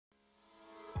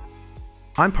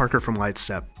I'm Parker from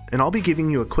Lightstep, and I'll be giving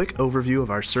you a quick overview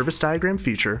of our service diagram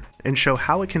feature and show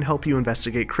how it can help you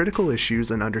investigate critical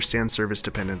issues and understand service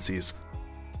dependencies.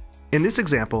 In this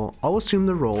example, I'll assume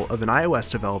the role of an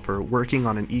iOS developer working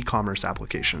on an e-commerce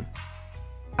application.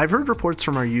 I've heard reports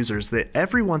from our users that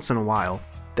every once in a while,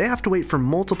 they have to wait for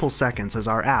multiple seconds as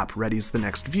our app readies the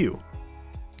next view.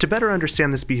 To better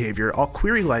understand this behavior, I'll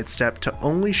query Lightstep to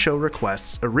only show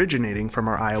requests originating from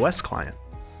our iOS client.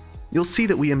 You'll see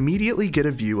that we immediately get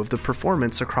a view of the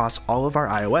performance across all of our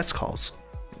iOS calls.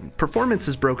 Performance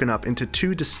is broken up into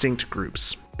two distinct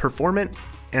groups, performant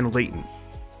and latent.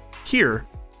 Here,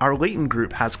 our latent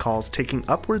group has calls taking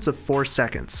upwards of 4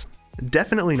 seconds.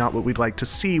 Definitely not what we'd like to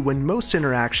see when most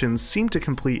interactions seem to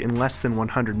complete in less than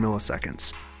 100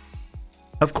 milliseconds.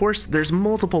 Of course, there's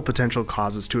multiple potential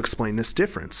causes to explain this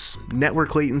difference: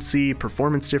 network latency,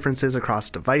 performance differences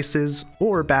across devices,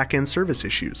 or back-end service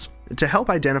issues. To help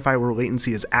identify where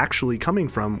latency is actually coming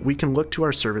from, we can look to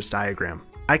our service diagram.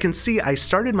 I can see I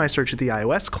started my search at the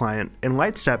iOS client, and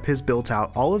Lightstep has built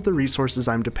out all of the resources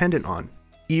I'm dependent on,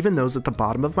 even those at the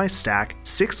bottom of my stack,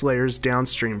 6 layers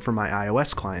downstream from my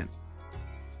iOS client.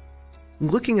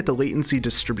 Looking at the latency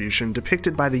distribution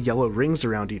depicted by the yellow rings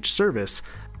around each service,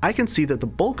 I can see that the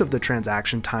bulk of the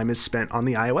transaction time is spent on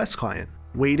the iOS client,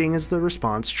 waiting as the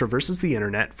response traverses the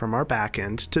internet from our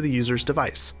backend to the user's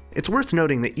device. It's worth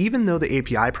noting that even though the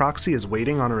API proxy is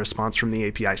waiting on a response from the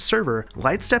API server,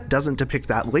 Lightstep doesn't depict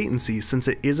that latency since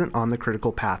it isn't on the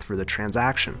critical path for the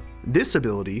transaction. This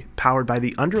ability, powered by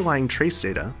the underlying trace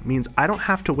data, means I don't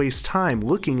have to waste time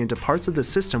looking into parts of the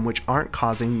system which aren't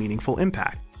causing meaningful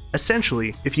impact.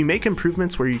 Essentially, if you make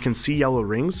improvements where you can see yellow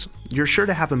rings, you're sure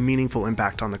to have a meaningful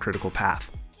impact on the critical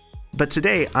path. But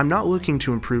today, I'm not looking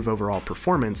to improve overall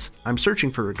performance, I'm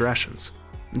searching for regressions.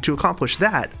 And to accomplish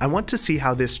that, I want to see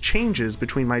how this changes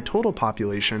between my total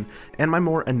population and my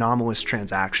more anomalous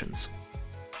transactions.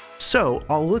 So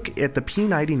I'll look at the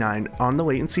P99 on the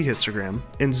latency histogram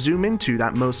and zoom into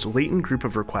that most latent group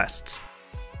of requests.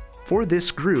 For this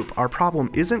group, our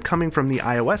problem isn't coming from the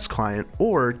iOS client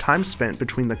or time spent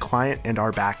between the client and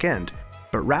our backend,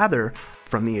 but rather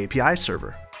from the API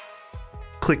server.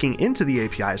 Clicking into the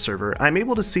API server, I'm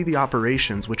able to see the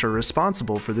operations which are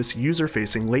responsible for this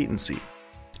user-facing latency.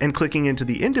 And clicking into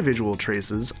the individual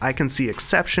traces, I can see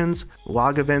exceptions,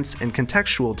 log events, and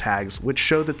contextual tags which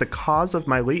show that the cause of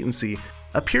my latency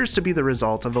appears to be the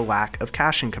result of a lack of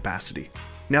caching capacity.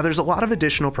 Now, there's a lot of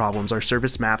additional problems our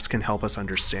service maps can help us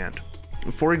understand.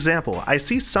 For example, I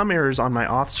see some errors on my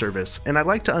auth service, and I'd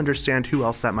like to understand who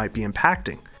else that might be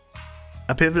impacting.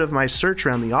 A pivot of my search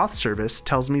around the auth service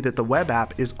tells me that the web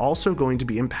app is also going to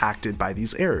be impacted by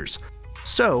these errors.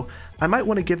 So, I might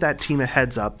want to give that team a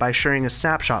heads up by sharing a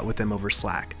snapshot with them over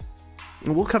Slack.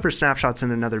 We'll cover snapshots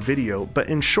in another video, but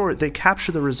in short, they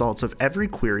capture the results of every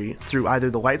query through either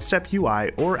the Lightstep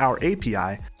UI or our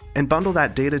API, and bundle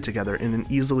that data together in an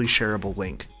easily shareable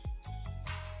link.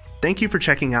 Thank you for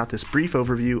checking out this brief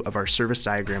overview of our service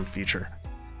diagram feature.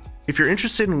 If you're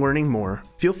interested in learning more,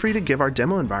 feel free to give our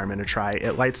demo environment a try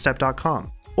at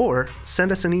lightstep.com, or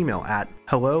send us an email at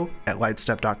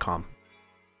hello@lightstep.com.